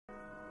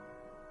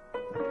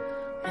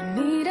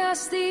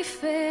miras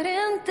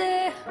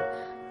diferente.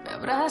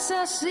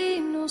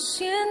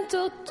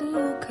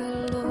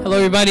 Hello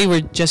everybody,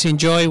 we're Jesse and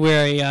Joy.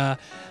 We're a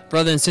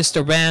brother and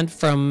sister band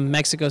from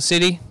Mexico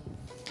City.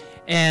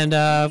 And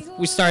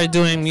we started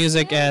doing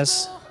music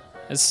as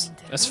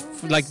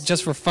like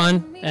just for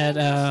fun at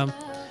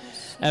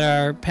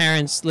our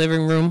parents'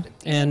 living room,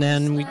 and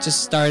then we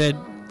just started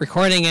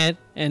recording it,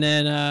 and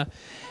then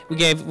we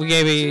gave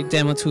a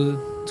demo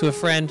to a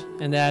friend,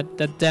 and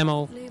that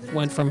demo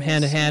went from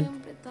hand to hand.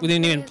 We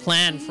didn't even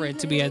plan for it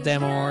to be a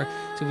demo or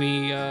to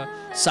be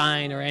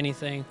signed or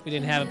anything. We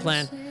didn't have a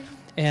plan.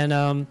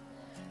 And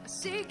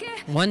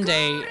one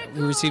day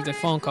we received a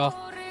phone call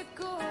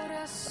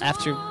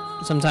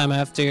sometime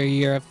after a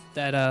year of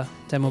that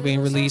demo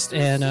being released,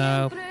 and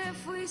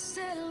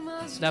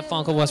that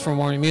phone call was from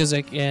Warner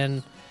Music,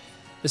 and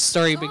the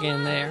story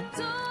began there.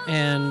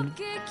 And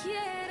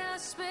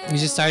we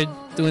just started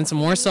doing some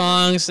more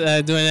songs,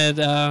 doing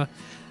it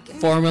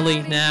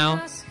formally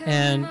now,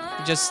 and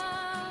just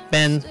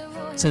been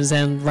since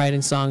then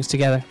writing songs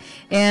together.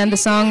 And the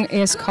song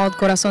is called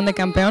Corazo de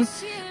Campeon,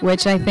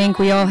 which I think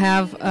we all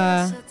have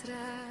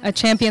a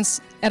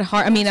champion's at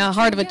heart. I mean, a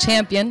heart of a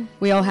champion.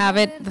 We all have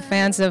it, the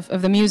fans of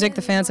the music,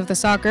 the fans of the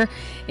soccer.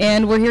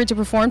 And we're here to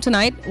perform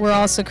tonight. We're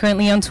also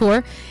currently on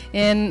tour.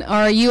 And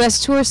our U.S.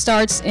 tour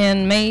starts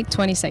in May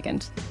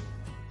 22nd.